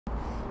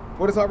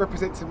What does art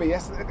represent to me?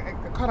 That's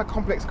a kind of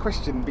complex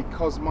question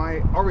because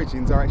my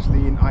origins are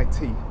actually in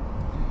IT.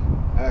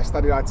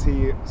 Studied IT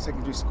at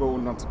secondary school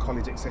and on to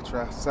college,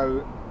 etc.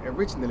 So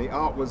originally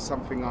art was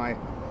something I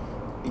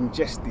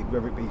ingested,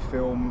 whether it be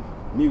film,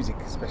 music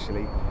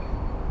especially.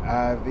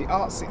 The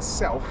arts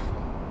itself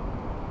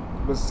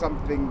was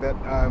something that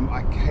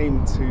I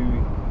came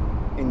to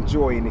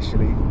enjoy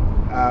initially,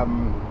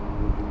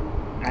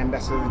 and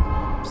that's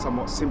a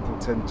somewhat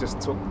simpleton, just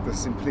took the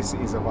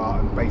simplicities of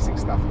art and basic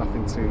stuff,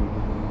 nothing too.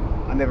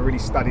 I never really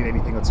studied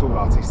anything at all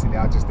artistically.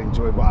 I just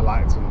enjoyed what I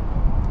liked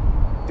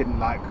and didn't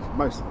like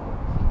most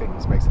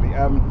things basically.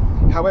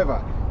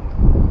 However,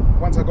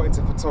 once I got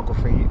into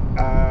photography,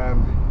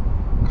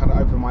 kind of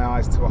opened my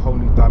eyes to a whole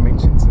new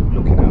dimension to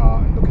looking at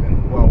art and looking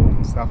at the world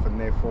and stuff, and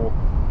therefore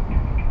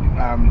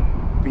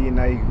being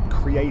a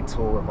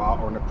creator of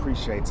art or an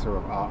appreciator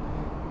of art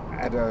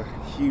had a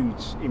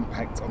huge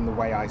impact on the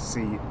way I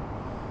see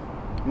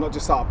not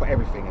just art but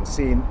everything, and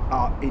seeing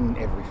art in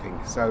everything.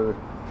 So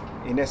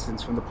in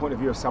essence, from the point of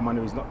view of someone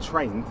who is not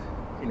trained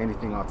in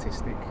anything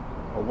artistic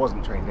or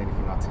wasn't trained in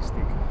anything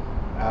artistic,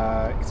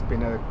 it's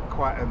been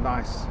quite a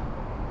nice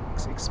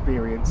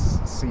experience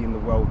seeing the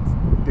world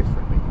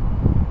differently,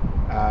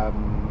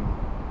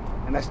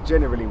 and that's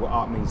generally what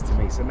art means to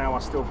me. So now I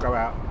still go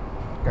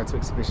to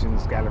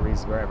exhibitions,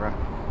 galleries, wherever,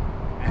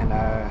 and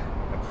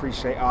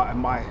appreciate art at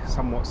my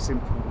somewhat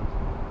simple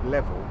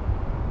level,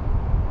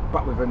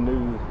 but with a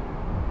new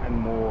and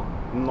more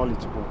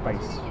knowledgeable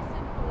base.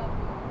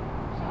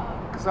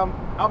 Because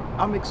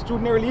I'm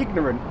extraordinarily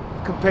ignorant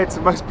compared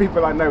to most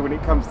people I know when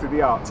it comes to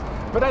the arts.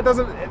 But that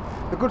doesn't.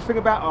 The good thing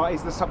about art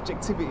is the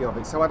subjectivity of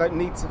it. So I don't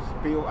need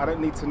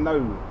to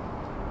know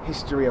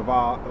history of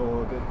art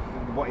or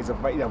what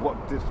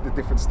the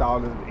different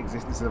style of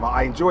existence of art.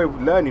 I enjoy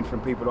learning from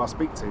people who I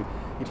speak to.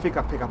 You'd think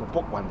I'd pick up a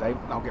book one day.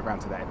 I'll get around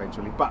to that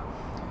eventually. But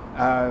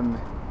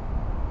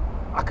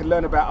I can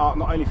learn about art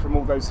not only from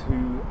all those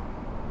who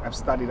have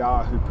studied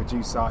art, who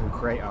produce art, who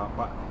create art,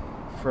 but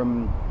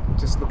from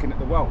just looking at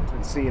the world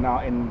and seeing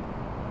art in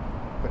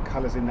the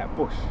colours in that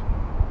bush,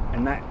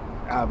 and that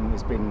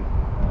has been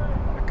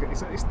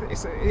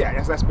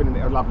that's been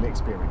a lovely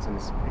experience, and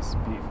it's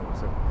beautiful.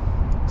 It's a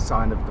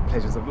sign of the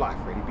pleasures of life,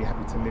 really. Be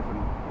happy to live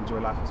and enjoy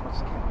life as much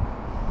as you can.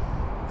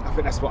 I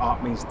think that's what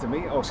art means to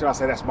me, or should I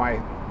say that's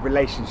my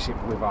relationship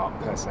with art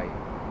per se.